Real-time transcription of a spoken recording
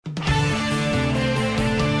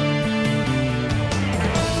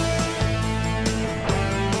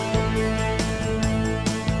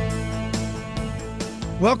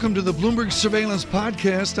Welcome to the Bloomberg Surveillance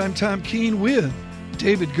Podcast. I'm Tom Keene with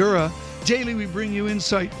David Gura. Daily we bring you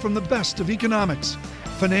insight from the best of economics,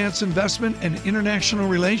 finance, investment, and international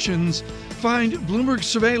relations. Find Bloomberg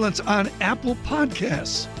Surveillance on Apple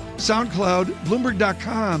Podcasts, SoundCloud,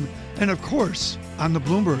 Bloomberg.com, and of course, on the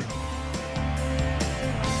Bloomberg.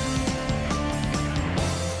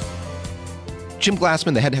 Jim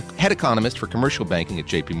Glassman, the head economist for commercial banking at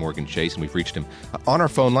JPMorgan Chase, and we've reached him on our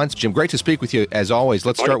phone lines. Jim, great to speak with you as always.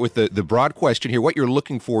 Let's start with the broad question here. What you're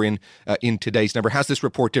looking for in today's number. How's this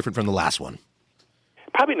report different from the last one?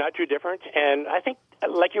 Probably not too different, and I think,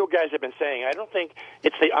 like you guys have been saying, I don't think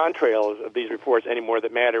it's the entrails of these reports anymore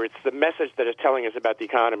that matter. It's the message that it's telling us about the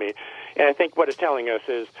economy, and I think what it's telling us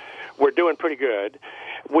is we're doing pretty good.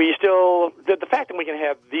 We still, the fact that we can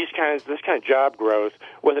have this kind of job growth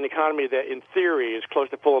with an economy that, in theory, is close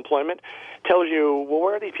to full employment, tells you, well,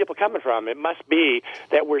 where are these people coming from? It must be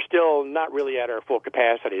that we're still not really at our full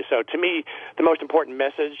capacity. So, to me, the most important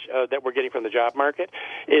message that we're getting from the job market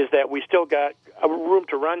is that we still got a room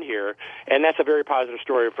to run here, and that's a very positive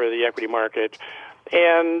story for the equity market.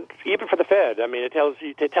 And even for the Fed, I mean, it tells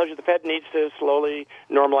you the Fed needs to slowly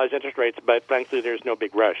normalize interest rates, but frankly, there's no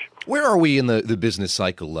big rush. Where are we in the business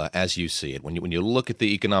cycle as you see it? When you look at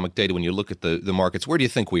the economic data, when you look at the markets, where do you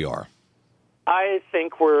think we are? I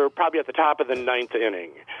think we're probably at the top of the ninth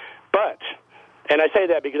inning, but. And I say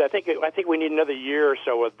that because I think we need another year or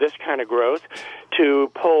so of this kind of growth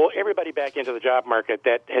to pull everybody back into the job market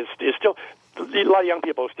that is still a lot of young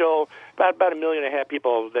people, still about 1.5 million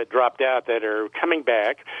people that dropped out that are coming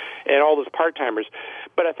back, and all those part-timers.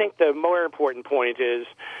 But I think the more important point is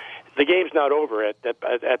the game's not over at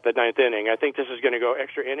the ninth inning. I think this is going to go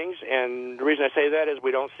extra innings, and the reason I say that is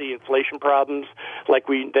we don't see inflation problems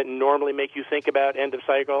that normally make you think about end of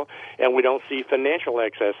cycle, and we don't see financial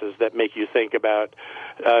excesses that make you think about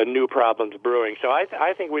new problems brewing. So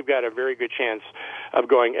I think we've got a very good chance of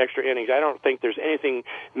going extra innings. I don't think there's anything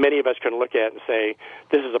many of us can look at and say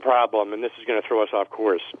this is a problem and this is going to throw us off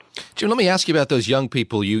course. Jim, let me ask you about those young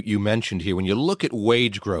people you mentioned here. When you look at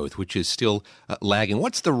wage growth, which is still lagging,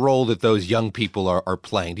 what's the role that those young people are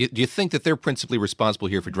playing? Do you think that they're principally responsible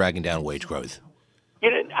here for dragging down wage growth?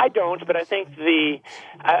 I don't, but I think the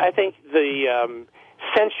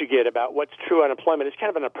sense you get about what's true unemployment is kind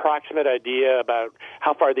of an approximate idea about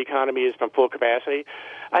how far the economy is from full capacity.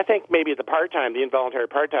 I think maybe the involuntary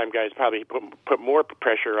part-time guys probably put more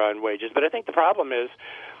pressure on wages, but I think the problem is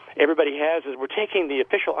we're taking the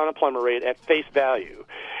official unemployment rate at face value,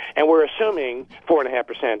 and we're assuming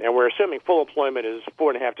 4.5%, and we're assuming full employment is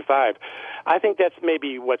 4.5 to 5. I think that's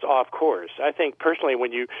maybe what's off course. I think personally,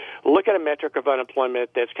 when you look at a metric of unemployment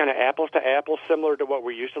that's kind of apples to apples, similar to what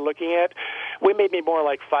we're used to looking at, we may be more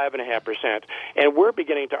like 5.5%. And we're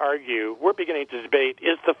beginning to debate,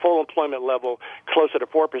 is the full employment level closer to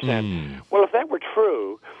 4%? Well, if that were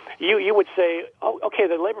true, you would say, oh, okay,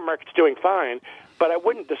 the labor market's doing fine, but I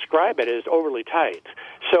wouldn't describe it as overly tight.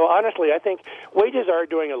 So honestly, I think wages are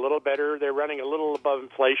doing a little better. They're running a little above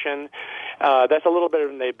inflation. That's a little better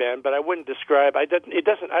than they've been, but I wouldn't describe. I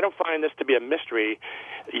don't find this to be a mystery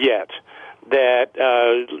yet. That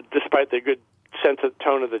despite the good sense of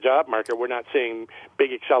tone of the job market, we're not seeing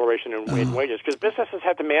big acceleration in wages because businesses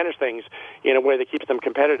have to manage things in a way that keeps them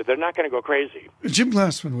competitive. They're not going to go crazy. Jim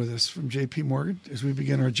Glassman with us from JPMorgan as we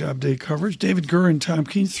begin our job day coverage. David Gura and Tom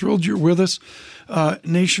Keene, thrilled you're with us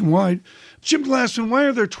nationwide. Jim Glassman, why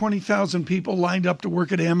are there 20,000 people lined up to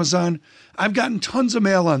work at Amazon? I've gotten tons of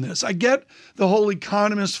mail on this. I get the whole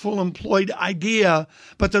economist, full employed idea,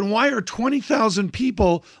 but then why are 20,000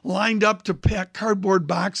 people lined up to pack cardboard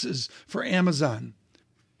boxes for Amazon?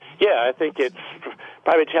 Yeah, I think it's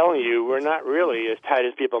probably telling you we're not really as tight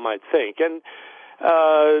as people might think. And,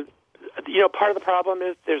 part of the problem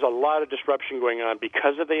is there's a lot of disruption going on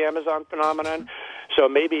because of the Amazon phenomenon. So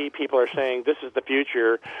maybe people are saying this is the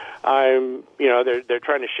future. They're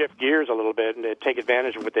trying to shift gears a little bit and to take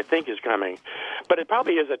advantage of what they think is coming. But it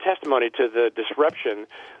probably is a testimony to the disruption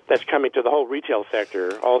that's coming to the whole retail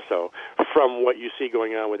sector also from what you see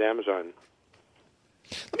going on with Amazon.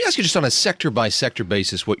 Let me ask you just on a sector-by-sector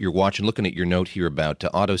basis what you're watching, looking at your note here about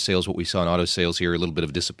auto sales, what we saw in auto sales here, a little bit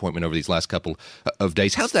of disappointment over these last couple of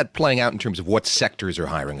days. How's that playing out in terms of what sectors are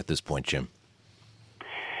hiring at this point, Jim?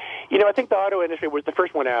 I think the auto industry was the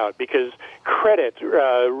first one out because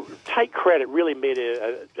tight credit really made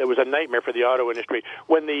it was a nightmare for the auto industry.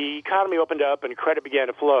 When the economy opened up and credit began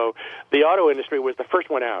to flow, the auto industry was the first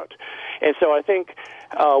one out. And so I think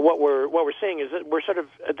what we're seeing is that we're sort of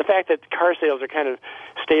the fact that car sales are kind of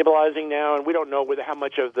stabilizing now, and we don't know how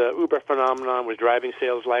much of the Uber phenomenon was driving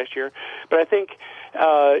sales last year. But I think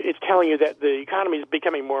it's telling you that the economy is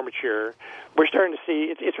becoming more mature. We're starting to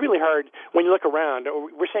see it's really hard when you look around.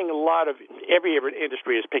 We're seeing a lot of every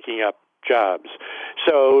industry is picking up jobs.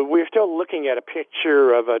 So we're still looking at a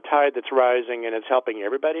picture of a tide that's rising, and it's helping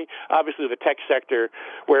everybody. Obviously, the tech sector,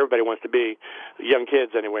 where everybody wants to be, young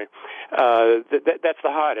kids anyway, that's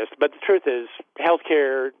the hottest. But the truth is,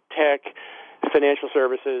 healthcare, tech, financial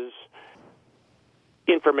services,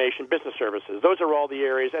 information, business services, those are all the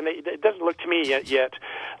areas. And it doesn't look to me yet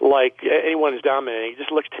like anyone is dominating. It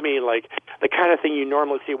just looks to me like the kind of thing you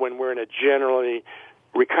normally see when we're in a generally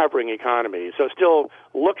recovering economy. So it still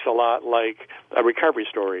looks a lot like a recovery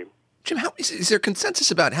story. Jim, is there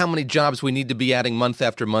consensus about how many jobs we need to be adding month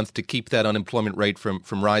after month to keep that unemployment rate from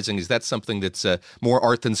rising? Is that something that's more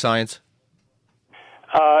art than science?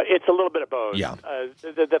 It's a little bit of both. Yeah.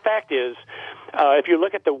 The fact is, if you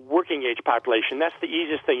look at the working age population, that's the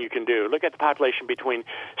easiest thing you can do. Look at the population between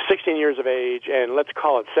 16 years of age and let's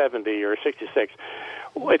call it 70 or 66.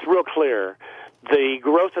 It's real clear. The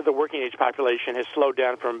growth of the working age population has slowed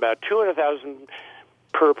down from about 200,000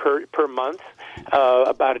 per month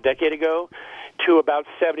about a decade ago to about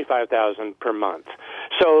 75,000 per month.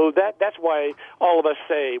 So that's why all of us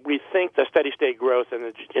say we think the steady state growth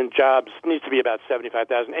in jobs needs to be about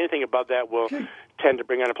 75,000. Anything above that will tend to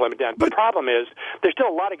bring unemployment down. But the problem is there's still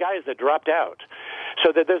a lot of guys that dropped out.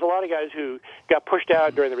 So that there's a lot of guys who got pushed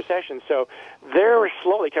out during the recession. So they're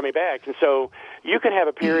slowly coming back. And so you can have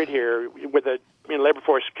a period here where the labor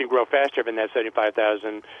force can grow faster than that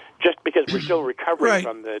 75,000 just because we're still recovering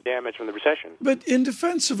from the damage from the recession. But in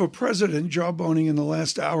defense of a president jawboning in the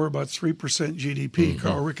last hour about 3% GDP,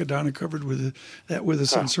 Carl Riccadonna covered that with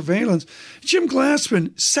us on surveillance. Jim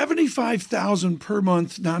Glassman, 75,000 per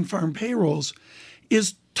month non-farm payrolls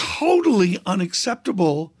is totally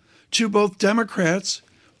unacceptable to both Democrats,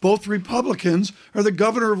 both Republicans, or the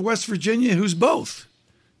governor of West Virginia, who's both.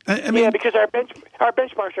 I mean, because our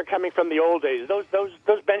benchmarks are coming from the old days. Those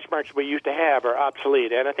benchmarks we used to have are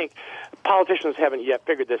obsolete, and I think politicians haven't yet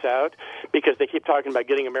figured this out because they keep talking about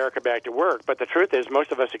getting America back to work. But the truth is,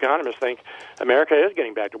 most of us economists think America is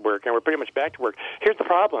getting back to work, and we're pretty much back to work. Here's the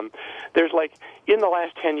problem: there's in the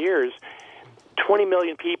last 10 years, 20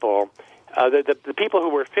 million people. The people who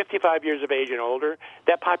were 55 years of age and older,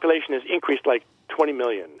 that population has increased 20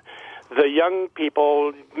 million. The young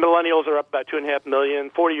people, millennials, are up about 2.5 million,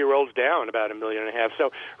 40-year-olds down about 1.5 million.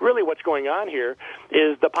 So really what's going on here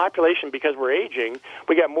is the population, because we're aging,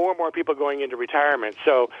 we got more and more people going into retirement.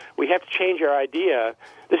 So we have to change our idea.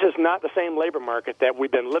 This is not the same labor market that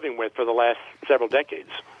we've been living with for the last several decades.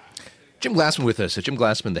 Jim Glassman with us. Jim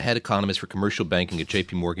Glassman, the head economist for commercial banking at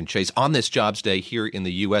JPMorgan Chase. On this jobs day here in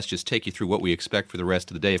the U.S., just take you through what we expect for the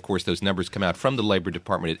rest of the day. Of course, those numbers come out from the Labor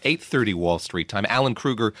Department at 8:30 Wall Street time. Alan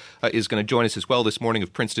Krueger is going to join us as well this morning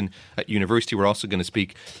of Princeton University. We're also going to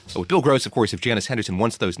speak with Bill Gross, of course, of Janus Henderson.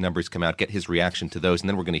 Once those numbers come out, get his reaction to those. And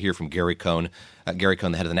then we're going to hear from Gary Cohn, the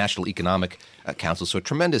head of the National Economic Council. So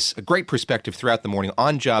a great perspective throughout the morning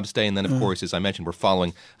on jobs day. And then, of course, as I mentioned, we're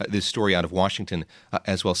following this story out of Washington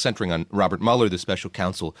as well, centering on Robert Mueller, the special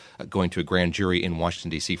counsel going to a grand jury in Washington,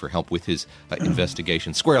 D.C. for help with his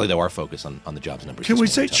investigation. Squarely, though, our focus on the jobs numbers. Can we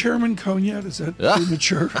say Chairman Cohn yet? Is that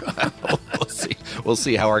premature? We'll see. We'll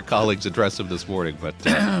see how our colleagues address him this morning. But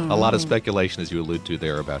a lot of speculation, as you allude to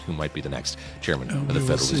there, about who might be the next chairman of the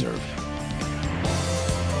Federal Reserve.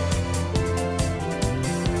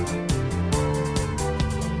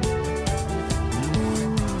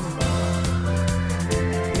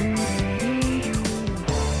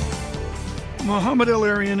 Mohamed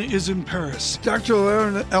El-Erian is in Paris. Dr.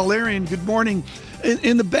 El-Erian, good morning.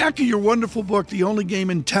 In the back of your wonderful book, The Only Game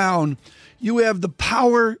in Town, you have the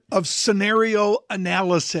power of scenario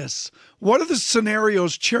analysis. What are the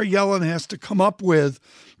scenarios Chair Yellen has to come up with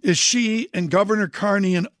as she and Governor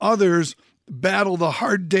Carney and others battle the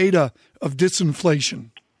hard data of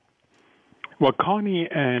disinflation? Well, Carney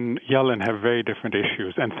and Yellen have very different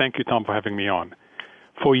issues, and thank you, Tom, for having me on.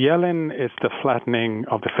 For Yellen, it's the flattening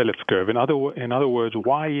of the Phillips curve. In other words,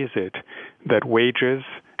 why is it that wages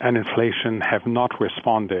and inflation have not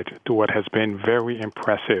responded to what has been very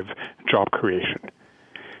impressive job creation?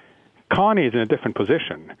 Carney is in a different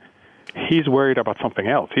position. He's worried about something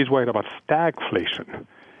else. He's worried about stagflation.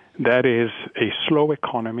 That is a slow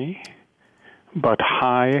economy, but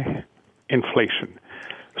high inflation.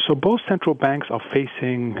 So both central banks are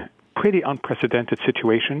facing pretty unprecedented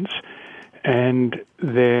situations, and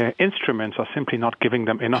their instruments are simply not giving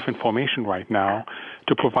them enough information right now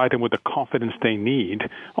to provide them with the confidence they need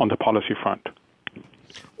on the policy front.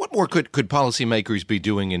 What more could policymakers be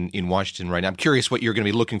doing in Washington right now? I'm curious what you're going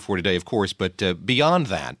to be looking for today, of course, but beyond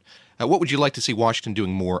that, what would you like to see Washington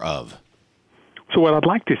doing more of? So what I'd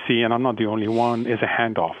like to see, and I'm not the only one, is a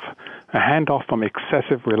handoff from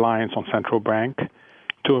excessive reliance on central bank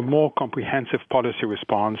to a more comprehensive policy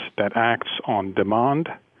response that acts on demand,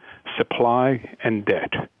 supply, and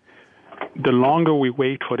debt. The longer we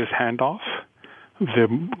wait for this handoff,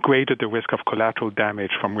 the greater the risk of collateral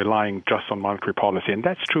damage from relying just on monetary policy. And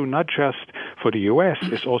that's true not just for the U.S.,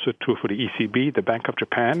 it's also true for the ECB, the Bank of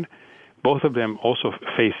Japan. Both of them also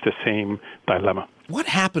face the same dilemma. What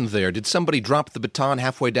happened there? Did somebody drop the baton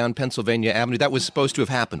halfway down Pennsylvania Avenue? That was supposed to have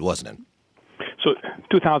happened, wasn't it? So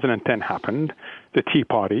 2010 happened, the Tea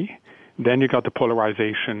Party. Then you got the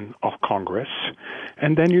polarization of Congress.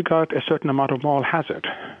 And then you got a certain amount of moral hazard,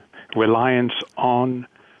 reliance on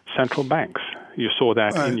central banks. You saw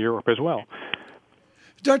that in Europe as well.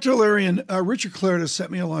 Dr. El-Erian, Richard Clarida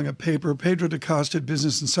sent me along a paper. Pedro DaCosta at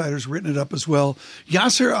Business Insider's written it up as well.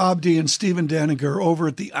 Yasser Abdi and Stephen Daniger over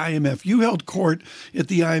at the IMF. You held court at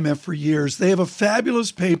the IMF for years. They have a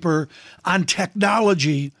fabulous paper on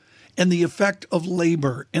technology and the effect of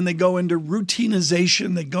labor. And they go into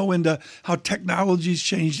routinization. They go into how technology's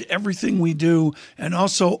changed everything we do, and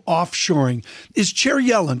also offshoring. Is Chair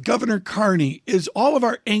Yellen, Governor Carney, is all of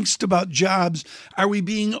our angst about jobs, are we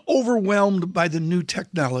being overwhelmed by the new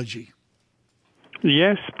technology?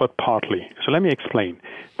 Yes, but partly. So let me explain.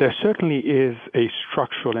 There certainly is a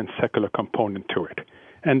structural and secular component to it.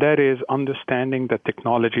 And that is understanding that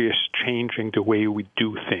technology is changing the way we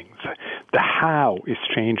do things. The how is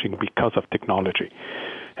changing because of technology.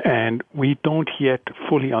 And we don't yet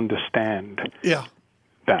fully understand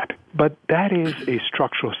that. But that is a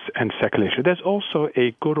structural and secular issue. There's also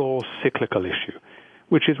a good old cyclical issue,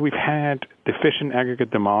 which is we've had deficient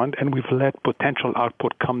aggregate demand and we've let potential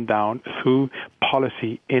output come down through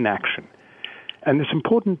policy inaction. And it's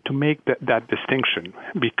important to make that distinction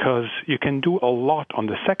because you can do a lot on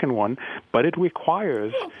the second one, but it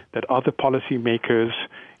requires that other policymakers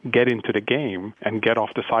get into the game and get off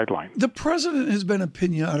the sideline. The president has been a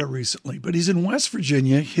piñata recently, but he's in West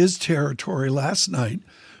Virginia, his territory, last night,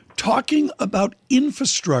 talking about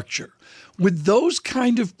infrastructure. Would those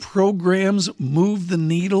kind of programs move the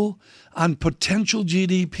needle on potential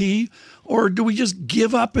GDP, or do we just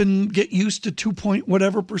give up and get used to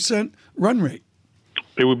 2-point-whatever% run rate?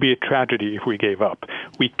 It would be a tragedy if we gave up.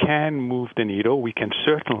 We can move the needle. We can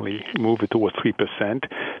certainly move it towards 3%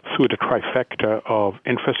 through the trifecta of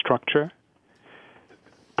infrastructure,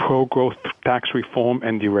 pro-growth tax reform,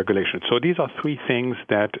 and deregulation. So these are three things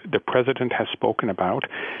that the president has spoken about,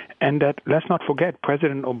 and that, let's not forget,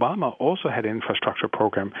 President Obama also had an infrastructure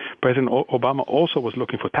program. President Obama also was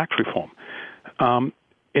looking for tax reform.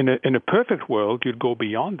 In a perfect world, you'd go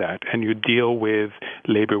beyond that and you'd deal with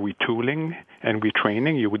labor retooling and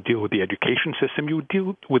retraining. You would deal with the education system. You would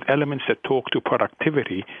deal with elements that talk to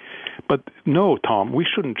productivity. But no, Tom, we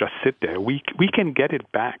shouldn't just sit there. We can get it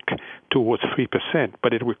back towards 3%,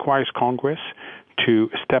 but it requires Congress to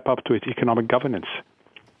step up to its economic governance.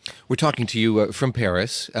 We're talking to you from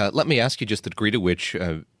Paris. Let me ask you just the degree to which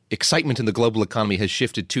excitement in the global economy has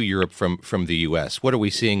shifted to Europe from the U.S. What are we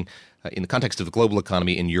seeing in the context of the global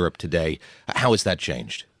economy in Europe today? How has that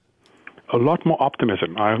changed? A lot more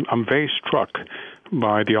optimism. I'm very struck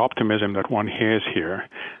by the optimism that one hears here.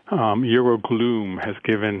 Euro gloom has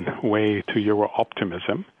given way to Euro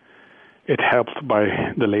optimism. It's helped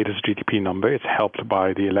by the latest GDP number. It's helped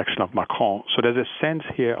by the election of Macron. So there's a sense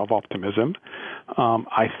here of optimism.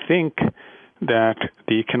 I think that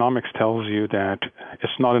the economics tells you that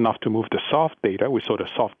it's not enough to move the soft data. We saw the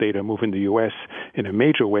soft data move in the U.S. in a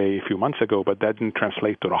major way a few months ago, but that didn't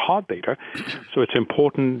translate to the hard data. So it's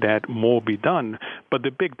important that more be done. But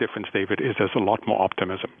the big difference, David, is there's a lot more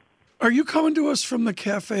optimism. Are you coming to us from the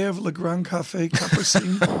cafe of Le Grand Café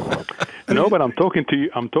Capucine? No, but I'm talking to you.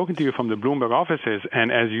 I'm talking to you from the Bloomberg offices,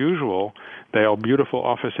 and as usual, they are beautiful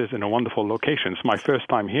offices in a wonderful location. It's my first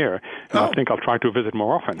time here, and I think I'll try to visit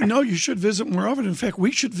more often. No, you should visit more often. In fact,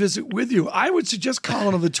 we should visit with you. I would suggest,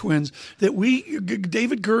 Colin of the Twins, that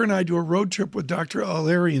David Gurr and I do a road trip with Dr.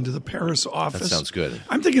 El-Erian to the Paris office. That sounds good.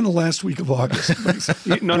 I'm thinking the last week of August.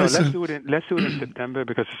 No, let's do it in September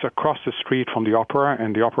because it's across the street from the opera,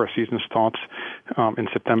 and the opera season starts in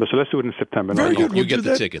September. So let's do it in September. Very good. We'll get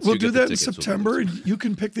the tickets. We'll do that in September, and you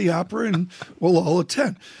can pick the opera, and we'll all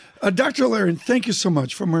attend. Dr. El-Erian, thank you so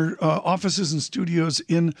much from our offices and studios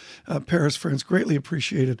in Paris, France. Greatly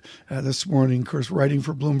appreciated this morning. Of course, writing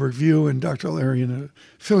for Bloomberg View, and Dr. El-Erian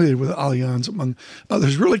affiliated with Allianz, among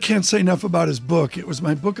others. Really can't say enough about his book. It was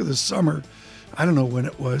my book of the summer. I don't know when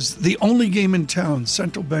it was. The Only Game in Town,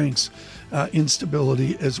 Central Banks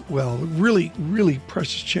instability as well. Really, really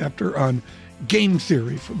precious chapter on game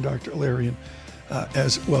theory from Dr. El-Erian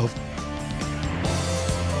as well.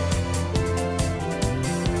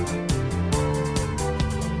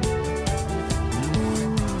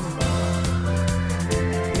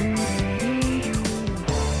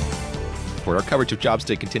 Our coverage of Jobs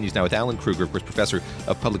Day continues now with Alan Krueger, of course, professor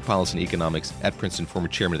of public policy and economics at Princeton, former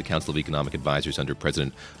chairman of the Council of Economic Advisors under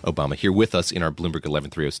President Obama, here with us in our Bloomberg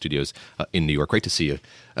 1130 studios in New York. Great to see you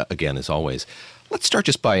again, as always. Let's start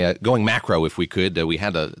just by going macro, if we could. We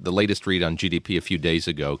had the latest read on GDP a few days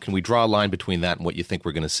ago. Can we draw a line between that and what you think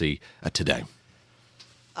we're going to see today?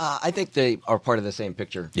 I think they are part of the same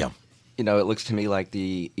picture. Yeah. You know, it looks to me like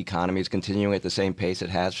the economy is continuing at the same pace it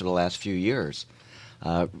has for the last few years.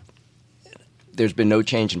 There's been no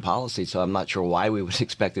change in policy, so I'm not sure why we would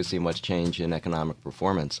expect to see much change in economic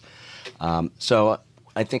performance. So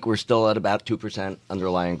I think we're still at about 2%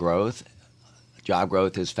 underlying growth. Job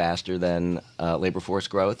growth is faster than labor force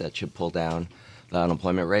growth. That should pull down the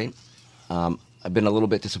unemployment rate. I've been a little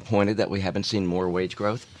bit disappointed that we haven't seen more wage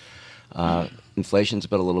growth. Inflation's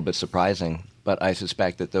been a little bit surprising, but I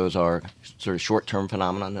suspect that those are sort of short-term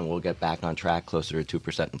phenomenon, and we'll get back on track closer to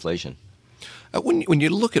 2% inflation. When you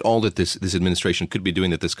look at all that this administration could be doing,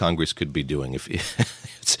 that this Congress could be doing, if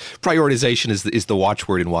it's prioritization is the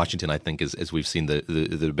watchword in Washington, I think, as we've seen the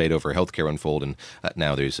debate over health care unfold, and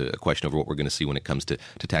now there's a question over what we're going to see when it comes to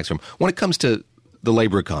tax reform. When it comes to the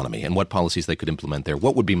labor economy and what policies they could implement there,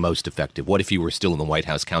 what would be most effective? What if you were still in the White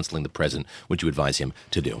House counseling the president, would you advise him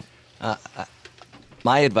to do?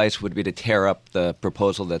 My advice would be to tear up the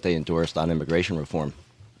proposal that they endorsed on immigration reform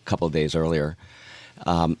a couple of days earlier.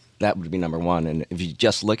 That would be number one. And if you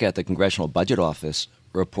just look at the Congressional Budget Office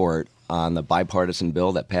report on the bipartisan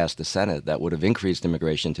bill that passed the Senate that would have increased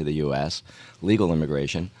immigration to the U.S., legal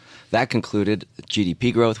immigration, that concluded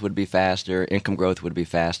GDP growth would be faster, income growth would be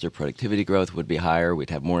faster, productivity growth would be higher,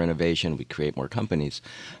 we'd have more innovation, we'd create more companies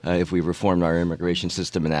if we reformed our immigration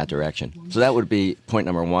system in that direction. So that would be point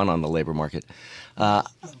number one on the labor market.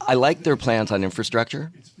 I like their plans on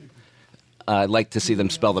infrastructure. I'd like to see them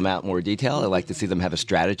spell them out in more detail. I'd like to see them have a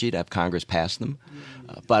strategy to have Congress pass them.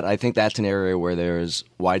 But I think that's an area where there's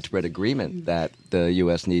widespread agreement that the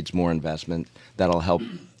U.S. needs more investment that'll help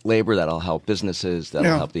labor, that'll help businesses,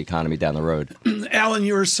 that'll help the economy down the road. Alan,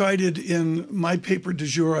 you were cited in my paper du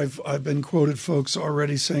jour. I've been quoted, folks,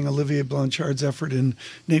 already saying Olivier Blanchard's effort in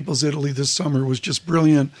Naples, Italy this summer was just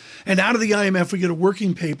brilliant. And out of the IMF, we get a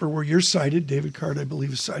working paper where you're cited, David Card, I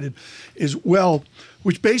believe, is cited as well,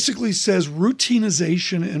 which basically says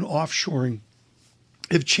routinization and offshoring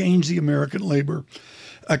have changed the American labor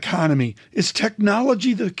economy. Is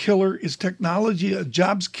technology the killer? Is technology a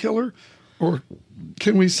jobs killer? Or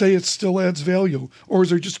can we say it still adds value? Or is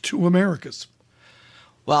there just two Americas?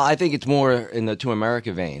 Well, I think it's more in the two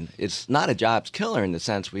America vein. It's not a jobs killer in the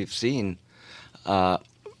sense we've seen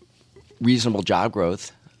reasonable job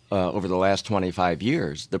growth over the last 25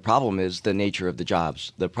 years. The problem is the nature of the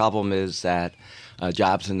jobs. The problem is that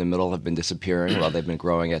jobs in the middle have been disappearing while they've been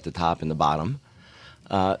growing at the top and the bottom.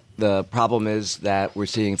 The problem is that we're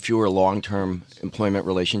seeing fewer long-term employment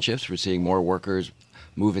relationships. We're seeing more workers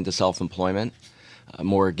move into self-employment,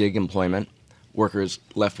 more gig employment, workers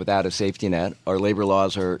left without a safety net. Our labor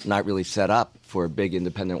laws are not really set up for a big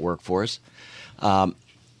independent workforce.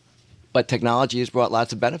 But technology has brought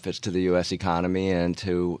lots of benefits to the U.S. economy and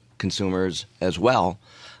to consumers as well.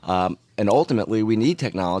 And ultimately, we need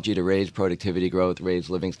technology to raise productivity growth, raise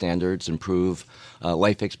living standards, improve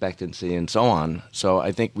life expectancy, and so on. So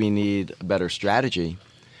I think we need a better strategy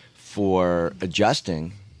for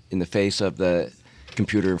adjusting in the face of the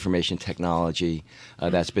computer information technology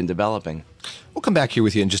that's been developing. We'll come back here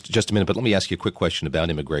with you in just a minute, but let me ask you a quick question about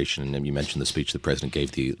immigration. And you mentioned the speech the president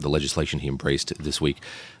gave, the legislation he embraced this week.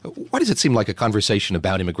 Why does it seem like a conversation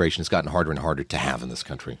about immigration has gotten harder and harder to have in this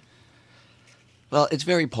country? Well, it's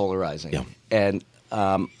very polarizing. Yeah. And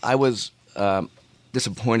I was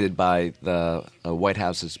disappointed by the White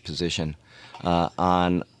House's position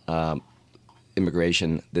on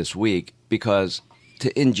immigration this week, because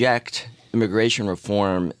to inject immigration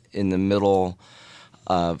reform in the middle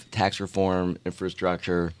of tax reform,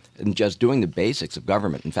 infrastructure, and just doing the basics of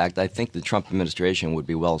government. In fact, I think the Trump administration would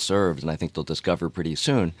be well served, and I think they'll discover pretty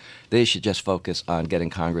soon, they should just focus on getting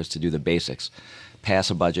Congress to do the basics. Pass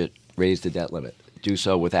a budget, raise the debt limit, do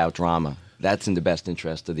so without drama. That's in the best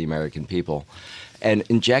interest of the American people. And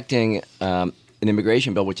injecting an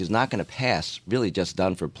immigration bill, which is not going to pass, really just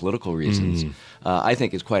done for political reasons, I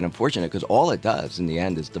think is quite unfortunate, because all it does in the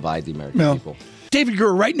end is divide the American people. David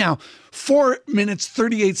Gurr, right now, 4 minutes,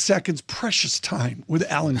 38 seconds, precious time with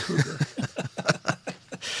Alan Krueger.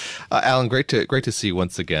 Alan, great to see you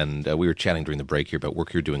once again. We were chatting during the break here about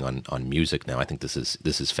work you're doing on music now. I think this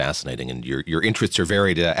is fascinating, and your interests are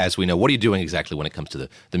varied, as we know. What are you doing exactly when it comes to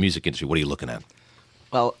the music industry? What are you looking at?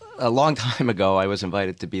 Well, a long time ago, I was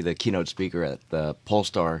invited to be the keynote speaker at the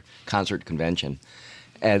Polestar Concert Convention,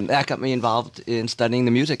 and that got me involved in studying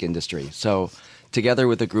the music industry. So together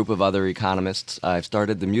with a group of other economists, I've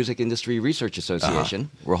started the Music Industry Research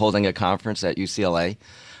Association. We're holding a conference at UCLA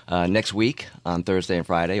next week on Thursday and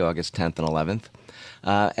Friday, August 10th and 11th.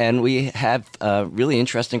 And we have a really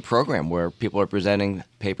interesting program where people are presenting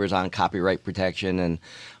papers on copyright protection and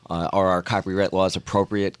are our copyright laws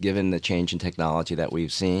appropriate given the change in technology that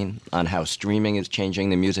we've seen, on how streaming is changing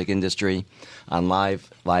the music industry, on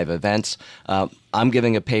live events. I'm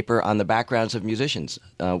giving a paper on the backgrounds of musicians.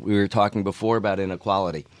 We were talking before about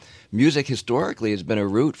inequality. Music historically has been a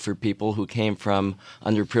route for people who came from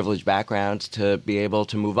underprivileged backgrounds to be able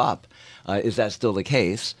to move up. Is that still the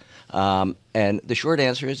case? And the short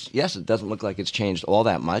answer is yes, it doesn't look like it's changed all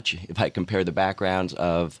that much. If I compare the backgrounds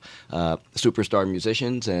of superstar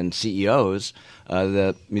musicians and CEOs,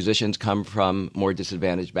 the musicians come from more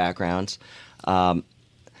disadvantaged backgrounds.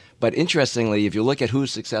 But interestingly, if you look at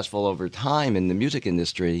who's successful over time in the music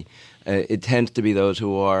industry, it tends to be those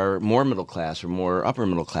who are more middle class or more upper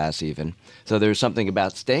middle class even. So there's something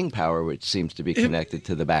about staying power which seems to be connected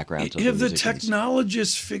to the backgrounds of the music industry. Have the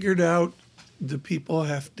technologists figured out the people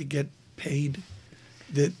have to get paid?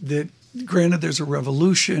 That granted, there's a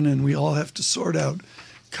revolution and we all have to sort out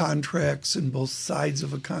contracts and both sides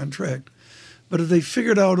of a contract. But have they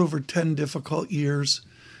figured out over 10 difficult years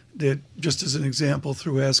that, just as an example,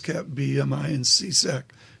 through ASCAP, BMI, and CSAC,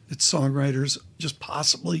 that songwriters just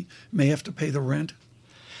possibly may have to pay the rent?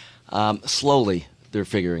 Slowly, they're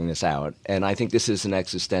figuring this out. And I think this is an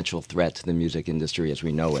existential threat to the music industry as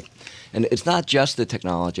we know it. And it's not just the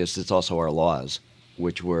technologists, it's also our laws,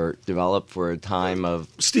 which were developed for a time of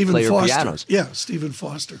player pianos. Yeah, Stephen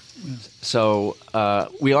Foster. Yeah. So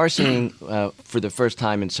we are seeing, for the first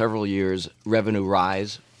time in several years, revenue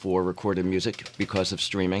rise for recorded music because of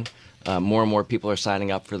streaming. More and more people are signing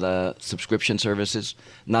up for the subscription services,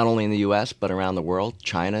 not only in the U.S., but around the world.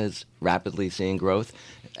 China is rapidly seeing growth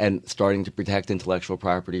and starting to protect intellectual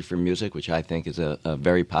property for music, which I think is a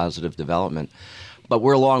very positive development. But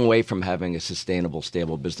we're a long way from having a sustainable,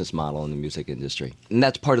 stable business model in the music industry. And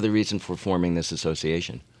that's part of the reason for forming this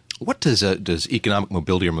association. What does economic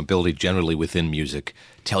mobility or mobility generally within music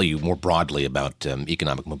tell you more broadly about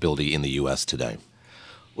economic mobility in the U.S. today?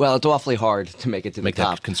 Well, it's awfully hard to make it to the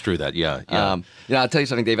top. Construe that, yeah. I'll tell you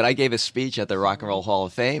something, David. I gave a speech at the Rock and Roll Hall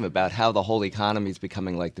of Fame about how the whole economy is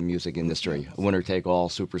becoming like the music industry, a winner-take-all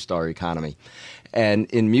superstar economy. And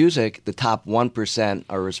in music, the top 1%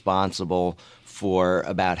 are responsible for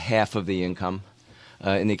about half of the income.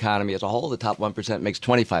 In the economy as a whole, the top 1% makes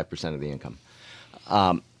 25% of the income.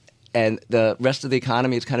 And the rest of the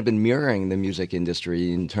economy has kind of been mirroring the music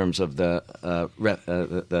industry in terms of the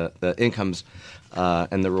incomes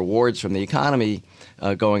and the rewards from the economy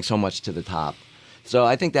going so much to the top. So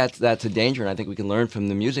I think that's a danger, and I think we can learn from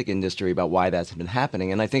the music industry about why that's been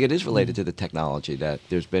happening. And I think it is related to the technology, that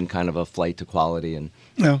there's been kind of a flight to quality, and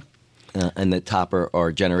the top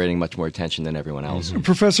are generating much more attention than everyone else.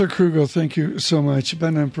 Professor Krueger, thank you so much.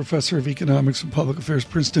 Ben, I'm Professor of Economics and Public Affairs,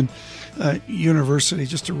 Princeton University.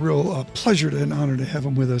 Just a real pleasure and honor to have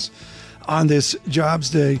him with us on this Jobs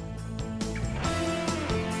Day.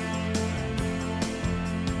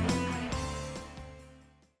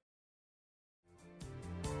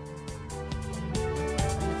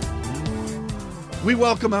 We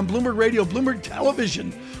welcome on Bloomberg Radio, Bloomberg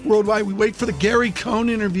Television, worldwide. We wait for the Gary Cohn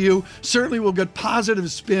interview. Certainly we'll get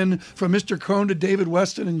positive spin from Mr. Cohn to David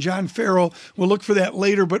Weston and John Farrell. We'll look for that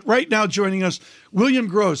later. But right now joining us, William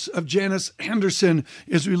Gross of Janus Henderson,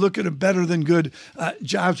 as we look at a better than good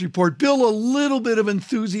jobs report. Bill, a little bit of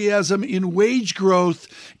enthusiasm in wage growth.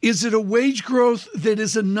 Is it a wage growth that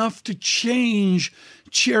is enough to change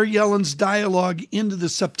Chair Yellen's dialogue into the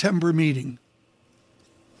September meeting?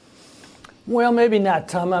 Well, maybe not,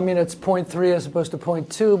 Tom. I mean, it's 0.3 as opposed to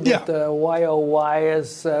 0.2, but the YOY,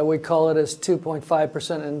 as we call it, is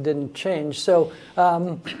 2.5% and didn't change. So,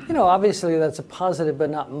 obviously that's a positive, but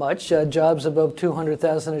not much. Jobs above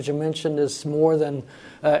 200,000, as you mentioned, is more than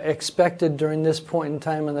expected during this point in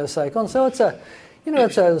time in the cycle. And so it's a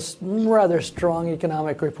rather strong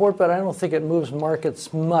economic report, but I don't think it moves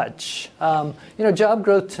markets much. Job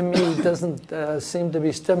growth to me doesn't seem to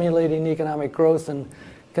be stimulating economic growth, and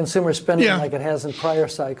consumer spending like it has in prior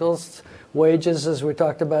cycles. Wages, as we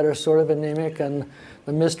talked about, are sort of anemic, and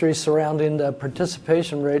the mystery surrounding the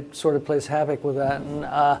participation rate sort of plays havoc with that. And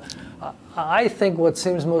I think what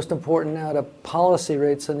seems most important now to policy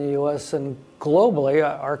rates in the U.S. and globally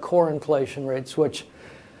are core inflation rates, which,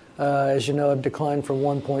 as you know, have declined from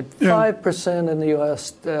 1.5% in the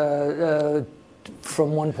U.S.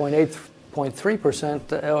 From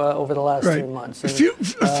 1.3% over the last 3 months.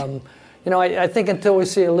 And, I think until we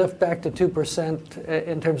see a lift back to 2%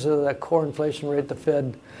 in terms of that core inflation rate, the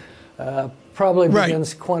Fed probably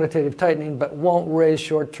begins quantitative tightening, but won't raise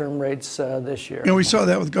short-term rates this year. We saw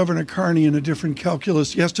that with Governor Carney in a different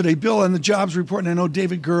calculus yesterday. Bill, on the jobs report, and I know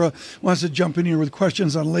David Gura wants to jump in here with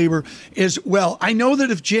questions on labor as well. I know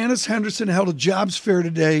that if Janus Henderson held a jobs fair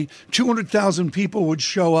today, 200,000 people would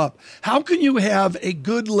show up. How can you have a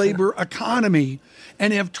good labor economy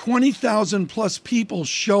and have 20,000 plus people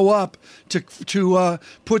show up to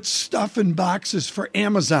put stuff in boxes for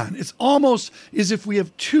Amazon? It's almost as if we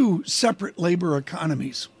have two separate labor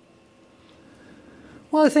economies.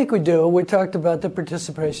 Well, I think we do. We talked about the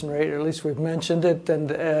participation rate, or at least we've mentioned it, and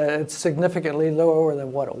it's significantly lower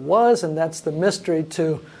than what it was, and that's the mystery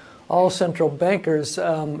to all central bankers.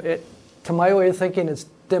 To my way of thinking, it's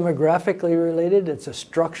demographically related. It's a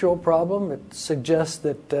structural problem. It suggests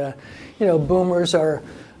that boomers are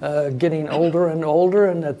getting older and older,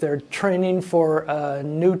 and that their training for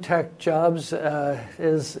new tech jobs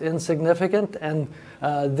is insignificant, and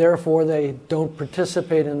therefore they don't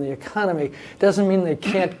participate in the economy. Doesn't mean they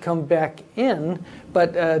can't come back in,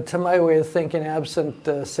 but to my way of thinking, absent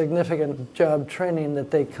significant job training,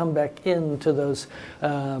 that they come back into those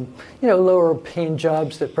lower paying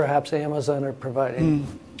jobs that perhaps Amazon are providing.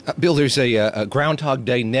 Bill, there's a Groundhog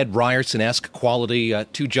Day, Ned Ryerson-esque quality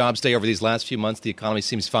to jobs day over these last few months. The economy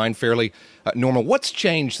seems fine, fairly normal. What's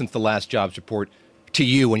changed since the last jobs report to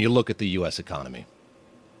you when you look at the U.S. economy?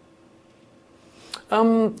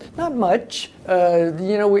 Not much.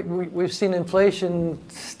 We've seen inflation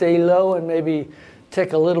stay low and maybe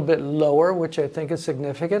tick a little bit lower, which I think is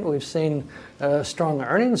significant. We've seen strong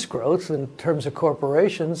earnings growth in terms of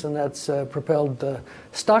corporations, and that's propelled the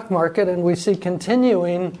stock market. And we see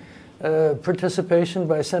continuing participation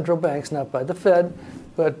by central banks, not by the Fed,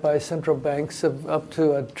 but by central banks of up to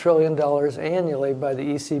 $1 trillion annually by the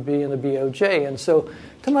ECB and the BOJ. And so,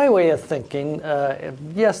 to my way of thinking,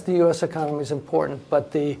 yes, the U.S. economy is important,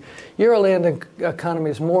 but the Euroland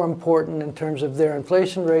economy is more important in terms of their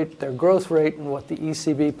inflation rate, their growth rate, and what the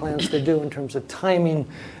ECB plans to do in terms of timing,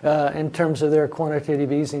 in terms of their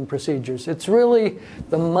quantitative easing procedures. It's really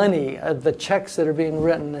the money, the checks that are being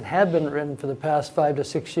written and have been written for the past 5 to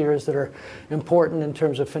 6 years that are important in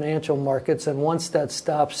terms of financial markets. And once that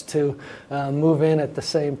stops to move in at the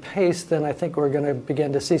same pace, then I think we're going to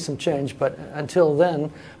begin to see some change. But until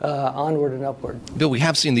then, onward and upward. Bill, we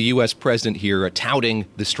have seen the U.S. president here touting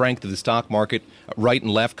the strength of the stock market, right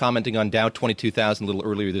and left, commenting on Dow 22,000 a little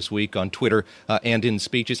earlier this week on Twitter and in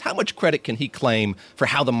speeches. How much credit can he claim for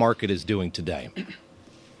how the market is doing today?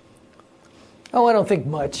 Oh, I don't think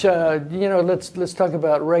much. Let's talk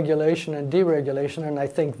about regulation and deregulation, and I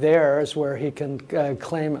think there is where he can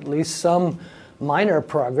claim at least some minor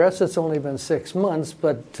progress. It's only been 6 months,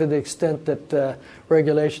 but to the extent that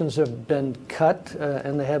regulations have been cut,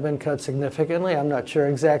 and they have been cut significantly, I'm not sure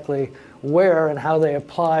exactly where and how they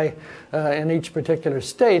apply in each particular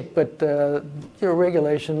state, but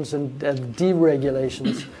regulations and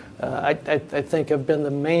deregulations I think have been the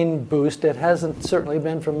main boost. It hasn't certainly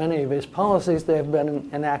been for many of his policies. They have been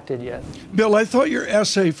enacted yet. Bill, I thought your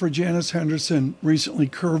essay for Janus Henderson recently,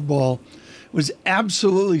 Curveball, was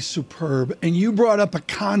absolutely superb, and you brought up a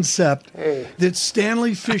concept that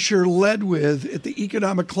Stanley Fischer led with at the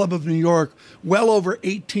Economic Club of New York well over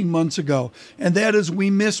 18 months ago, and that is we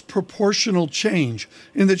miss proportional change,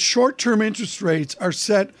 in that short-term interest rates are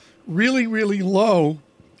set really, really low,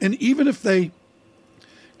 and even if they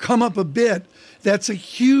come up a bit, that's a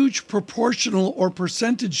huge proportional or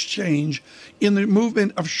percentage change in the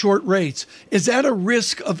movement of short rates. Is that a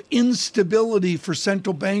risk of instability for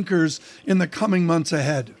central bankers in the coming months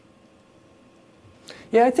ahead?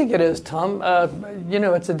 Yeah, I think it is, Tom.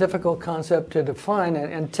 It's a difficult concept to define,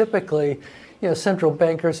 and typically, central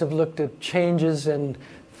bankers have looked at changes in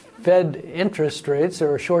Fed interest rates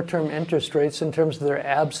or short-term interest rates in terms of their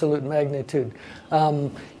absolute magnitude.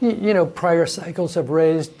 Prior cycles have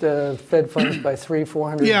raised Fed funds by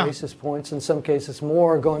 400 basis points, in some cases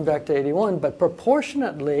more, going back to 81. But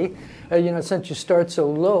proportionately, since you start so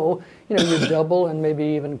low, you double and maybe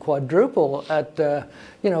even quadruple at a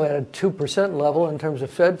 2% level in terms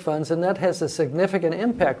of Fed funds, and that has a significant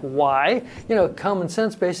impact. Why? Common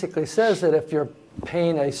sense basically says that if your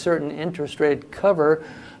paying a certain interest rate cover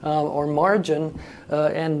or margin,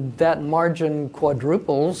 and that margin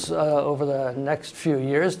quadruples over the next few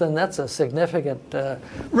years, then that's a significant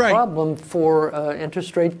problem for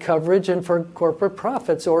interest rate coverage and for corporate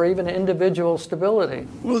profits or even individual stability.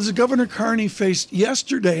 Well, as Governor Carney faced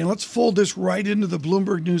yesterday, and let's fold this right into the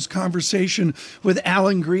Bloomberg News conversation with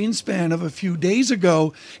Alan Greenspan of a few days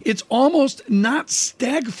ago, it's almost not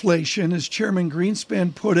stagflation, as Chairman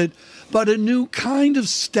Greenspan put it, but a new kind of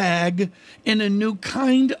stag and a new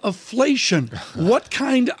kind of inflation. What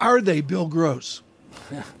kind are they, Bill Gross?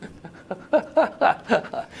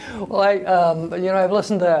 Well, I've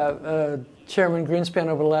listened to Chairman Greenspan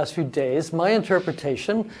over the last few days. My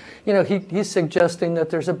interpretation, he's suggesting that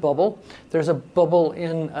there's a bubble. There's a bubble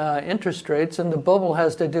in interest rates, and the bubble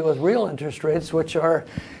has to do with real interest rates, which are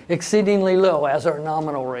exceedingly low, as are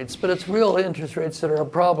nominal rates. But it's real interest rates that are a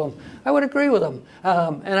problem. I would agree with him.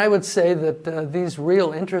 And I would say that these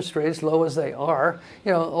real interest rates, low as they are,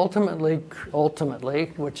 ultimately,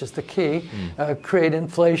 which is the key, create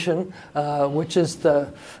inflation, which is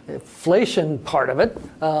the inflation part of it.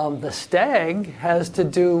 The stag has to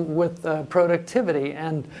do with productivity,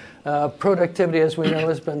 and productivity, as we know,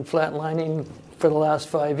 has been flatlining for the last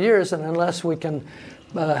 5 years, and unless we can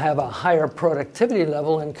have a higher productivity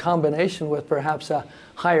level in combination with perhaps a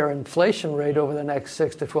higher inflation rate over the next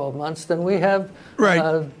 6 to 12 months, then we have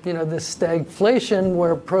this stagflation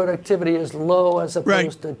where productivity is low as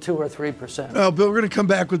opposed to 2 or 3%. Well, Bill, we're going to come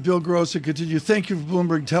back with Bill Gross and continue. Thank you for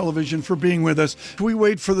Bloomberg Television for being with us. We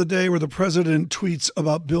wait for the day where the president tweets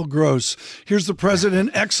about Bill Gross. Here's the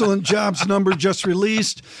president. Excellent jobs number just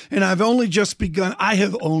released, and I've only just begun. I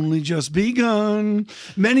have only just begun.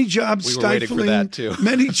 Many job stifling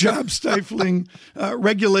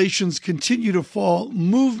regulations continue to fall.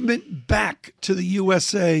 Movement back to the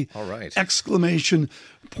USA! All right! Exclamation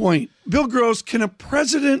point. Bill Gross, can a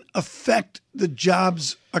president affect the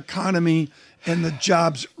jobs economy and the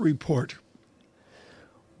jobs report?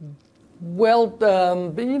 Well,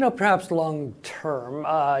 perhaps long term.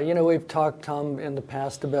 We've talked, Tom, in the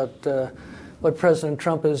past about what President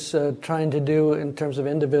Trump is trying to do in terms of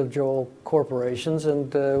individual corporations,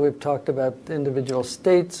 and we've talked about individual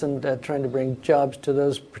states and trying to bring jobs to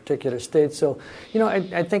those particular states. So,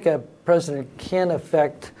 I think a president can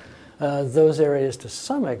affect those areas to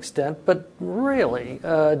some extent, but really,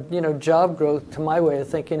 job growth, to my way of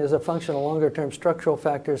thinking, is a function of longer-term structural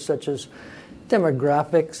factors such as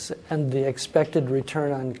demographics and the expected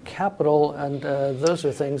return on capital, and those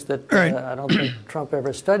are things that I don't think Trump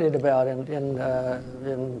ever studied about in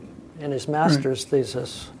his master's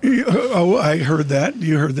thesis. Oh, I heard that.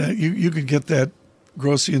 You heard that. You could get that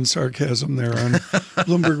Grossian sarcasm there on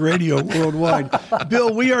Bloomberg Radio worldwide.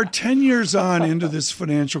 Bill, we are 10 years on into this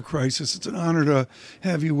financial crisis. It's an honor to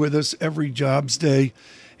have you with us every Jobs Day.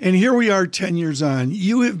 And here we are 10 years on.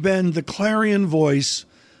 You have been the clarion voice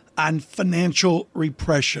on financial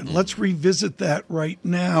repression. Let's revisit that right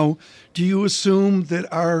now. Do you assume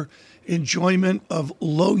that our enjoyment of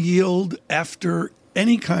low yield after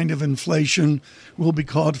any kind of inflation will be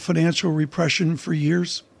called financial repression for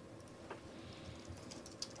years?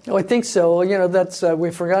 Oh, I think so. That's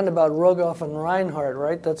we've forgotten about Rogoff and Reinhardt,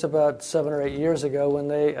 right? That's about 7 or 8 years ago when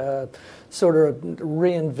they sort of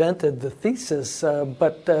reinvented the thesis.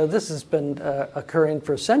 But this has been occurring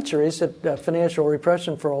for centuries. Financial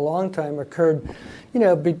repression for a long time occurred,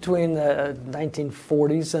 between the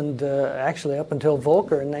 1940s and actually up until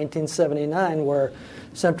Volcker in 1979, where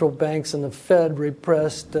central banks and the Fed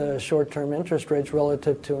repressed short-term interest rates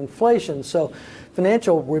relative to inflation. So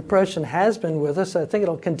financial repression has been with us. I think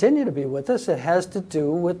it'll continue to be with us. It has to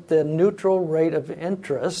do with the neutral rate of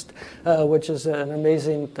interest, which is an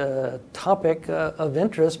amazing topic of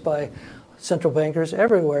interest by central bankers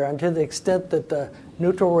everywhere. And to the extent that the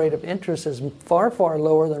neutral rate of interest is far, far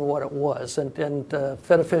lower than what it was, and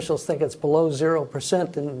Fed officials think it's below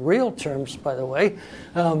 0% in real terms, by the way,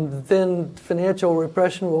 then financial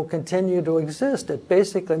repression will continue to exist. It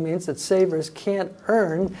basically means that savers can't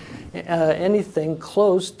earn anything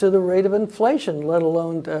close to the rate of inflation, let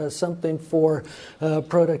alone something for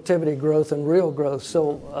productivity growth and real growth.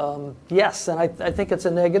 So yes, and I think it's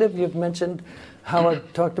a negative. You've mentioned how I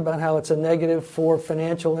talked about how it's a negative for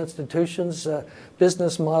financial institutions,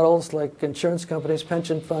 business models like insurance companies,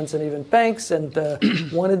 pension funds, and even banks. And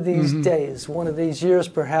one of these days, one of these years,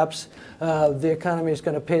 perhaps, the economy is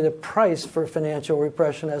going to pay the price for financial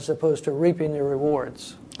repression as opposed to reaping the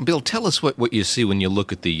rewards. Bill, tell us what you see when you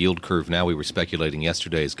look at the yield curve now. We were speculating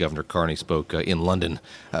yesterday as Governor Carney spoke in London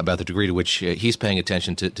about the degree to which he's paying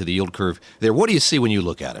attention to the yield curve there. What do you see when you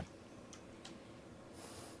look at it?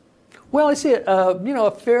 Well, I see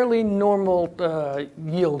a fairly normal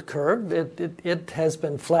yield curve. It has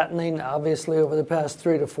been flattening, obviously, over the past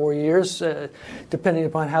 3 to 4 years, depending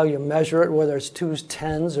upon how you measure it, whether it's 2s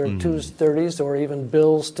 10s or 2s 30s or even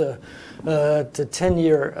bills to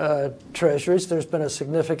 10-year treasuries. There's been a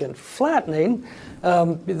significant flattening.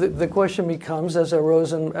 The question becomes, as I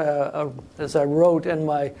wrote in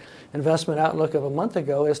my investment outlook of a month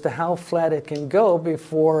ago, as to how flat it can go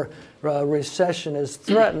before recession is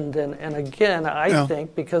threatened. And again, I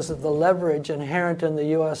think because of the leverage inherent in the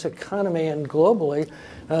U.S. economy and globally,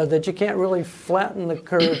 that you can't really flatten the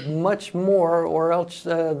curve much more, or else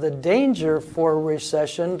the danger for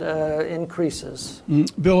recession increases.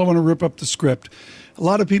 Bill, I want to rip up the script. A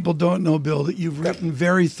lot of people don't know, Bill, that you've written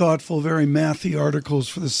very thoughtful, very mathy articles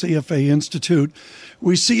for the CFA Institute.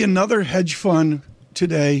 We see another hedge fund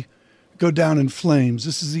today go down in flames.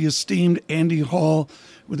 This is the esteemed Andy Hall,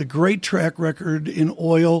 with a great track record in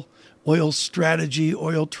oil strategy,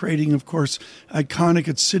 oil trading, of course, iconic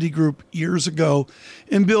at Citigroup years ago.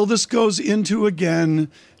 And Bill, this goes into, again,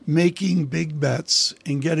 making big bets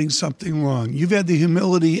and getting something wrong. You've had the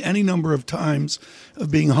humility any number of times of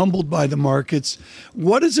being humbled by the markets.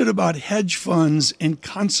 What is it about hedge funds and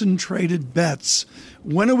concentrated bets?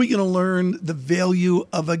 When are we going to learn the value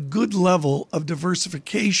of a good level of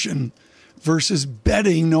diversification versus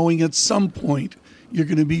betting, knowing at some point you're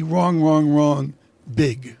going to be wrong,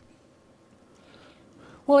 big?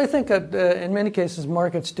 Well, I think that in many cases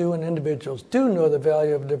markets do and individuals do know the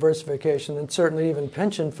value of diversification, and certainly even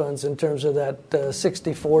pension funds in terms of that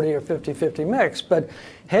 60-40 or 50-50 mix. But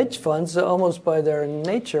hedge funds, almost by their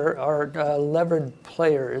nature, are levered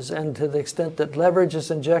players. And to the extent that leverage is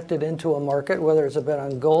injected into a market, whether it's a bet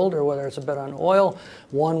on gold or whether it's a bet on oil,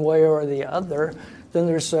 one way or the other, then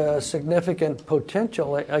there's a significant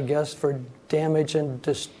potential, I guess, for damage and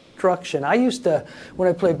destruction. I used to, when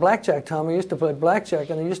I played blackjack, Tom, I used to play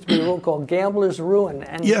blackjack, and there used to be a rule called gambler's ruin,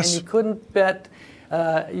 and you couldn't bet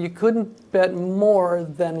more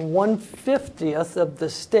than 1/50th of the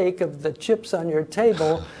stake of the chips on your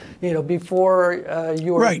table, before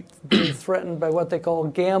you were being threatened by what they call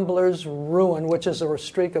gambler's ruin, which is a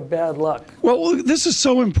streak of bad luck. Well, this is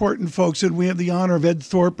so important, folks, and we have the honor of Ed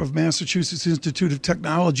Thorpe of Massachusetts Institute of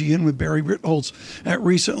Technology in with Barry Ritholtz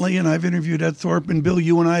recently, and I've interviewed Ed Thorpe, and Bill,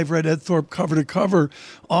 you and I have read Ed Thorpe cover to cover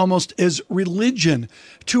almost as religion.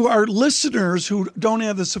 To our listeners who don't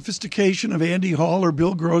have the sophistication of Andy Hall or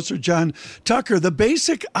Bill Gross or John Tucker, the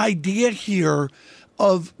basic idea here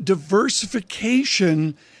of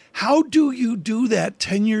diversification, how do you do that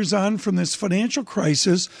 10 years on from this financial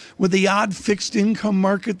crisis with the odd fixed income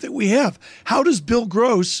market that we have? How does Bill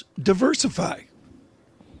Gross diversify?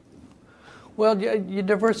 Well, you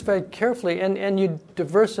diversify carefully, and you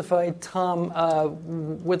diversify, Tom,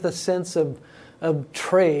 with a sense of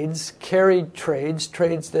trades, carried trades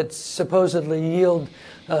that supposedly yield,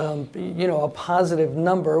 a positive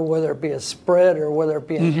number, whether it be a spread or whether it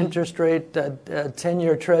be an interest rate, a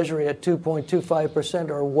 10-year treasury at 2.25%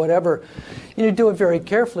 or whatever. You do it very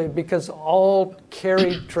carefully, because all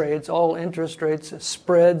carried trades, all interest rates,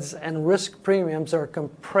 spreads, and risk premiums are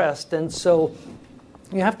compressed. And so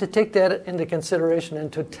you have to take that into consideration in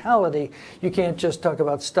totality. You can't just talk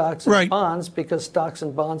about stocks and bonds, because stocks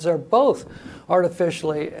and bonds are both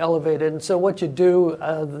artificially elevated. And so what you do,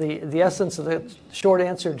 the essence of the short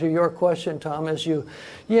answer to your question, Tom, is you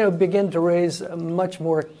begin to raise much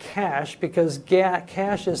more cash, because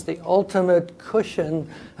cash is the ultimate cushion,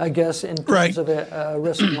 I guess, in terms of a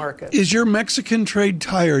risk market. Is your Mexican trade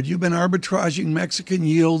tired? You've been arbitraging Mexican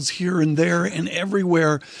yields here and there and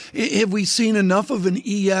everywhere. Have we seen enough of an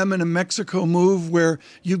EM and a Mexico move where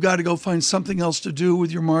you've got to go find something else to do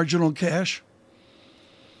with your marginal cash?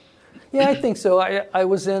 Yeah, I think so. I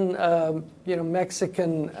was in,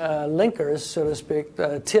 Mexican linkers, so to speak,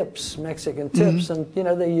 Mexican tips, and,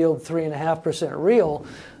 they yield 3.5% real.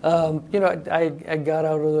 I got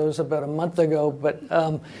out of those about a month ago, but,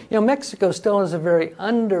 Mexico still has a very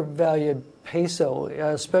undervalued peso,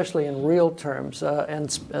 especially in real terms,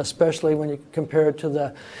 and especially when you compare it to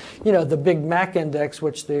the Big Mac index,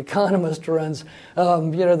 which the economist runs.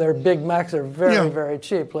 Their Big Macs are very, very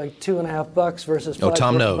cheap, like $2.50 versus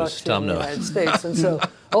 $5 in the United States. And so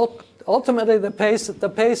ultimately, the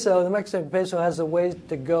Mexican peso has a way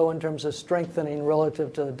to go in terms of strengthening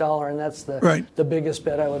relative to the dollar, and that's the biggest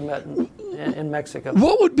bet I would bet in Mexico.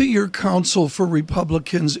 What would be your counsel for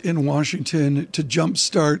Republicans in Washington to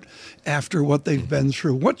jumpstart after what they've been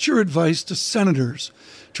through? What's your advice to senators,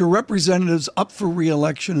 to representatives up for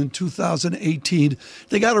re-election in 2018?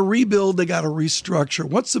 They got to rebuild, they got to restructure.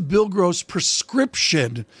 What's the Bill Gross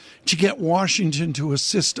prescription to get Washington to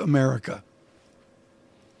assist America?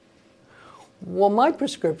 Well, my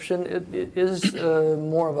prescription is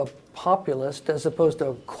more of a populist as opposed to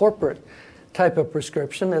a corporate type of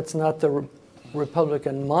prescription. It's not the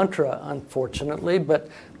Republican mantra, unfortunately, but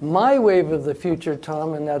my wave of the future,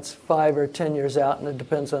 Tom, and that's 5 or 10 years out, and it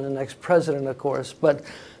depends on the next president, of course, but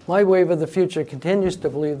my wave of the future continues to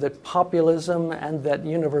believe that populism and that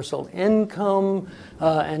universal income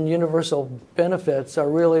and universal benefits are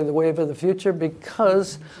really the wave of the future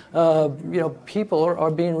because people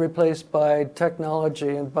are being replaced by technology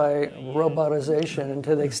and by robotization, and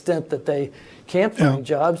to the extent that they can't find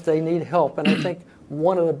jobs, they need help. And I think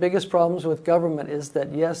one of the biggest problems with government is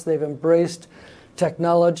that, yes, they've embraced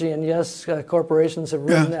technology, and yes, corporations have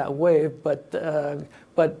ridden that wave, but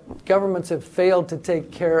governments have failed to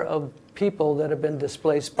take care of people that have been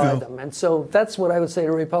displaced by them. And so that's what I would say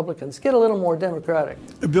to Republicans. Get a little more democratic.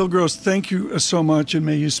 Bill Gross, thank you so much, and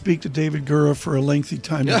may you speak to David Gura for a lengthy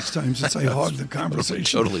time next time, since I hogged the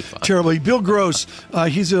conversation. Totally fine. Terribly. Bill Gross,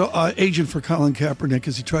 he's an agent for Colin Kaepernick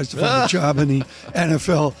as he tries to find a job in the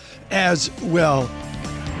NFL as well.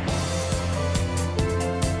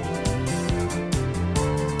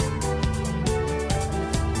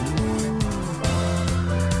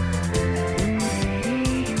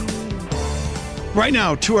 Right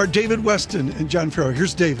now, to our David Weston and John Farrow.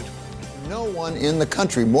 Here's David. No one in the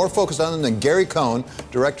country more focused on them than Gary Cohn,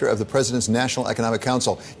 director of the President's National Economic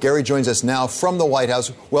Council. Gary joins us now from the White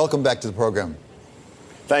House. Welcome back to the program.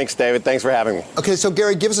 Thanks, David. Thanks for having me. Okay, so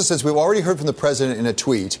Gary, give us a sense. We've already heard from the president in a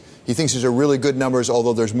tweet. He thinks these are really good numbers,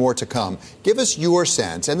 although there's more to come. Give us your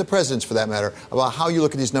sense, and the president's for that matter, about how you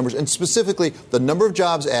look at these numbers, and specifically the number of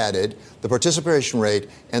jobs added, the participation rate,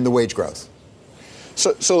 and the wage growth.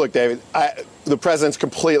 So look, David, the president's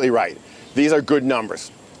completely right. These are good numbers.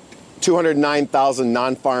 209,000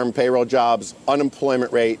 non-farm payroll jobs,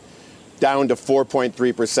 unemployment rate down to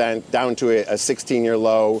 4.3%, down to a 16-year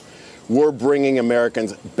low. We're bringing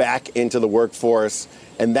Americans back into the workforce,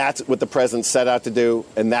 and that's what the president set out to do,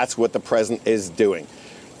 and that's what the president is doing.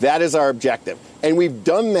 That is our objective. And we've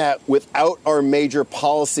done that without our major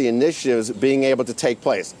policy initiatives being able to take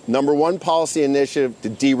place. Number one policy initiative to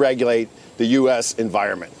deregulate the U.S.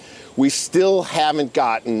 environment. We still haven't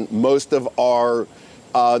gotten most of our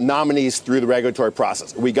nominees through the regulatory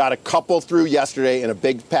process. We got a couple through yesterday in a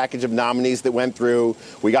big package of nominees that went through.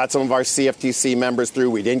 We got some of our CFTC members through.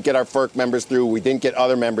 We didn't get our FERC members through. We didn't get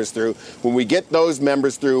other members through. When we get those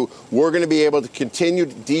members through, we're going to be able to continue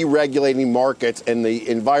deregulating markets and the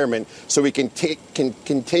environment so we can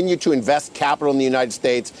continue to invest capital in the United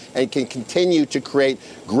States and can continue to create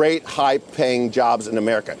great high-paying jobs in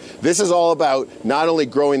America. This is all about not only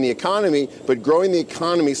growing the economy, but growing the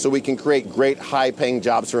economy so we can create great high-paying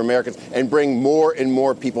jobs for Americans and bring more and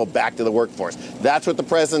more people back to the workforce. That's what the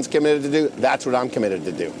president's committed to do. That's what I'm committed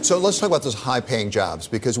to do. So let's talk about those high-paying jobs,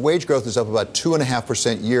 because wage growth is up about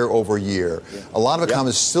 2.5% year over year. Yeah. A lot of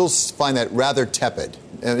economists still find that rather tepid.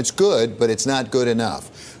 And it's good, but it's not good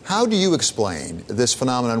enough. How do you explain this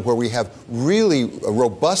phenomenon where we have really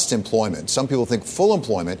robust employment, some people think full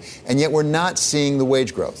employment, and yet we're not seeing the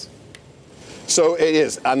wage growth? So it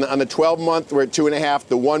is. On the 12-month, we're at 2.5.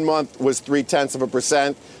 The 1 month was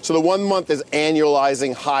 0.3%. So the 1 month is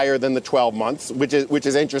annualizing higher than the 12 months, which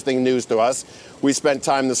is interesting news to us. We spent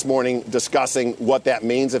time this morning discussing what that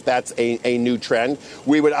means, if that's a new trend.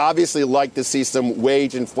 We would obviously like to see some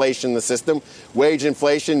wage inflation in the system. Wage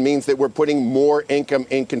inflation means that we're putting more income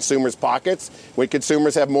in consumers' pockets. When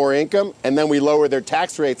consumers have more income and then we lower their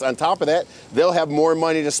tax rates on top of that, they'll have more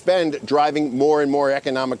money to spend, driving more and more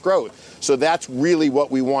economic growth. So that's really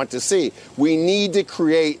what we want to see. We need to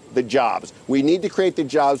create the jobs. We need to create the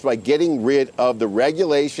jobs by getting rid of the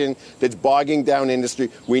regulation that's bogging down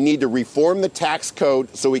industry. We need to reform the tax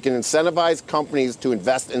code so we can incentivize companies to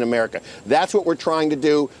invest in America. That's what we're trying to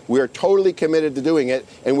do. We are totally committed to doing it,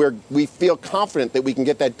 and we feel confident that we can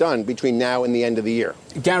get that done between now and the end of the year.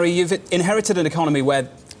 Gary, you've inherited an economy where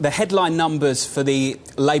the headline numbers for the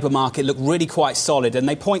labour market look really quite solid, and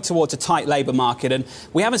they point towards a tight labour market. And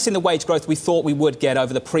we haven't seen the wage growth we thought we would get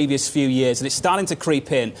over the previous few years, and it's starting to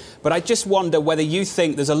creep in. But I just wonder whether you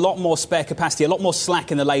think there's a lot more spare capacity, a lot more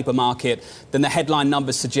slack in the labour market than the headline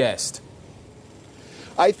numbers suggest.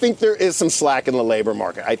 I think there is some slack in the labor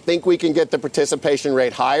market. I think we can get the participation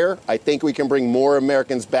rate higher. I think we can bring more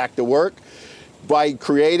Americans back to work by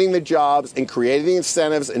creating the jobs and creating the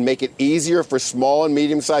incentives and make it easier for small and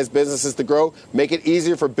medium-sized businesses to grow, make it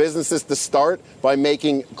easier for businesses to start by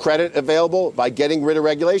making credit available, by getting rid of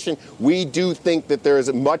regulation. We do think that there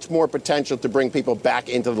is much more potential to bring people back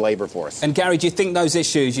into the labor force. And Gary, do you think those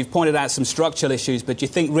issues, you've pointed out some structural issues, but do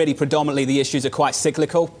you think really predominantly the issues are quite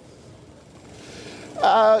cyclical?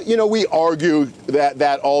 We argue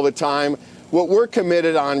that all the time. What we're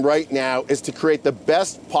committed on right now is to create the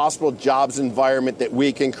best possible jobs environment that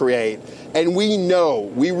we can create. And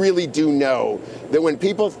we really do know that when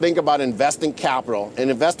people think about investing capital,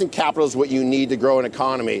 and investing capital is what you need to grow an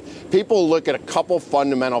economy, people look at a couple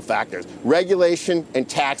fundamental factors. Regulation and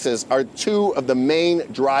taxes are two of the main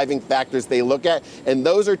driving factors they look at, and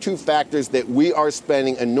those are two factors that we are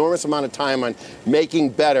spending an enormous amount of time on making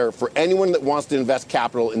better for anyone that wants to invest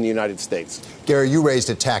capital in the United States. Gary, you raised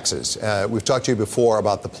the taxes. We've talked to you before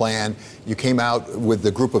about the plan. You came out with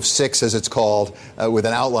the group of six, as it's called, with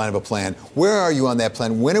an outline of a plan. Where are you on that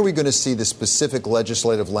plan? When are we going to see the specific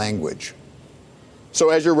legislative language? So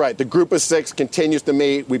as you're right, the group of six continues to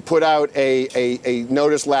meet. We put out a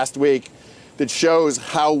notice last week that shows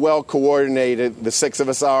how well coordinated the six of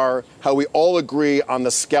us are, how we all agree on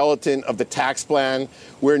the skeleton of the tax plan.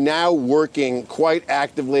 We're now working quite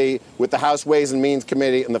actively with the House Ways and Means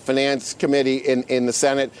Committee and the Finance Committee in the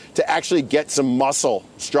Senate to actually get some muscle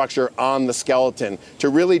structure on the skeleton to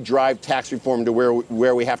really drive tax reform to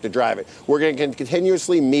where we have to drive it. We're going to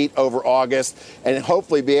continuously meet over August and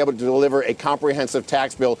hopefully be able to deliver a comprehensive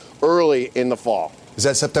tax bill early in the fall. Is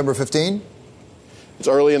that September 15? That's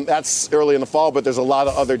early in the fall, but there's a lot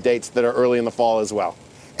of other dates that are early in the fall as well.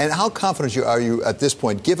 And how confident are you at this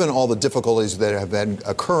point, given all the difficulties that have been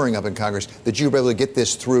occurring up in Congress, that you'll be able to get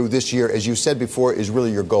this through this year, as you said before, is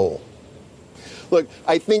really your goal? Look,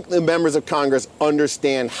 I think the members of Congress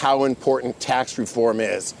understand how important tax reform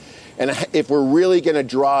is. And if we're really going to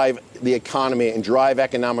drive the economy and drive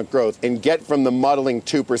economic growth and get from the muddling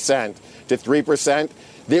 2% to 3%,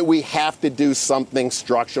 that we have to do something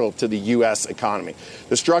structural to the U.S. economy.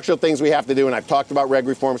 The structural things we have to do, and I've talked about reg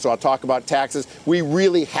reform, so I'll talk about taxes, we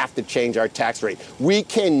really have to change our tax rate. We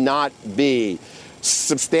cannot be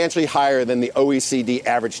substantially higher than the OECD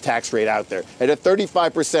average tax rate out there. At a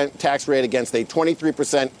 35% tax rate against a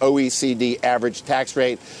 23% OECD average tax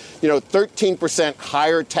rate, 13%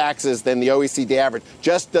 higher taxes than the OECD average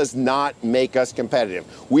just does not make us competitive.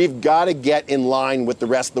 We've got to get in line with the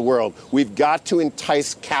rest of the world. We've got to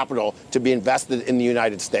entice capital to be invested in the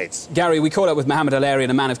United States. Gary, we caught up with Mohamed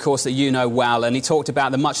El-Erian, a man, of course, that you know well, and he talked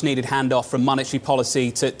about the much-needed handoff from monetary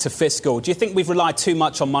policy to fiscal. Do you think we've relied too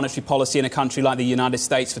much on monetary policy in a country like the United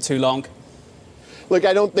States for too long? Look,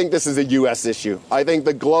 I don't think this is a U.S. issue. I think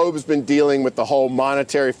the globe's been dealing with the whole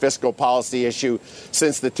monetary fiscal policy issue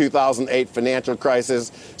since the 2008 financial crisis.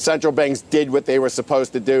 Central banks did what they were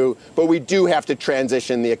supposed to do, but we do have to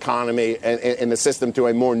transition the economy and the system to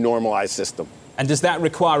a more normalized system. And does that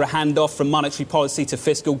require a handoff from monetary policy to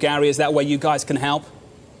fiscal, Gary? Is that where you guys can help?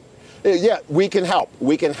 Yeah, we can help.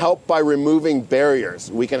 We can help by removing barriers.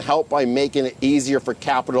 We can help by making it easier for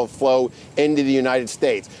capital flow into the United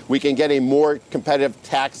States. We can get a more competitive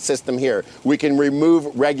tax system here. We can remove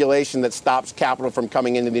regulation that stops capital from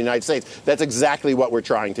coming into the United States. That's exactly what we're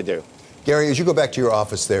trying to do. Gary, as you go back to your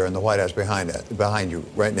office there in the White House behind you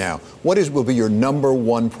right now, what will be your number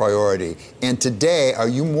one priority? And today, are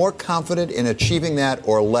you more confident in achieving that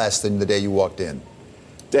or less than the day you walked in?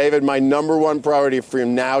 David, my number one priority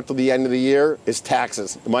from now till the end of the year is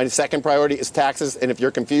taxes. My second priority is taxes, and if you're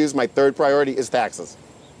confused, my third priority is taxes.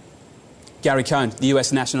 Gary Cohn, the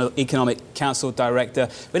U.S. National Economic Council Director.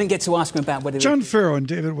 We didn't get to ask him about whether... John Farrow and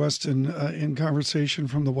David Weston in conversation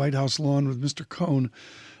from the White House lawn with Mr. Cohn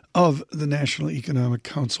of the National Economic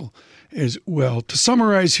Council as well. To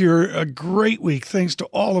summarize here, a great week. Thanks to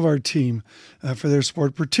all of our team for their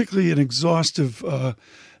support, particularly an exhausted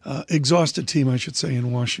team, I should say,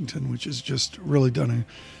 in Washington, which has just really done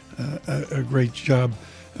a great job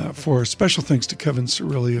for us. Special thanks to Kevin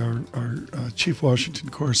Cirilli, our chief Washington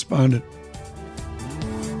correspondent.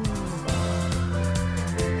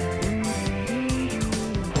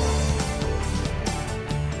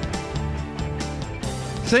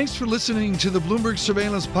 Thanks for listening to the Bloomberg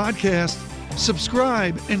Surveillance Podcast.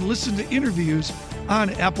 Subscribe and listen to interviews on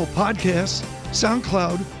Apple Podcasts,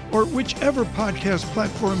 SoundCloud, or whichever podcast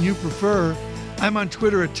platform you prefer. I'm on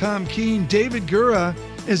Twitter at Tom Keene. David Gura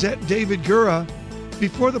is at David Gura.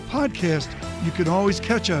 Before the podcast, you can always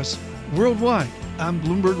catch us worldwide on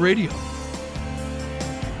Bloomberg Radio.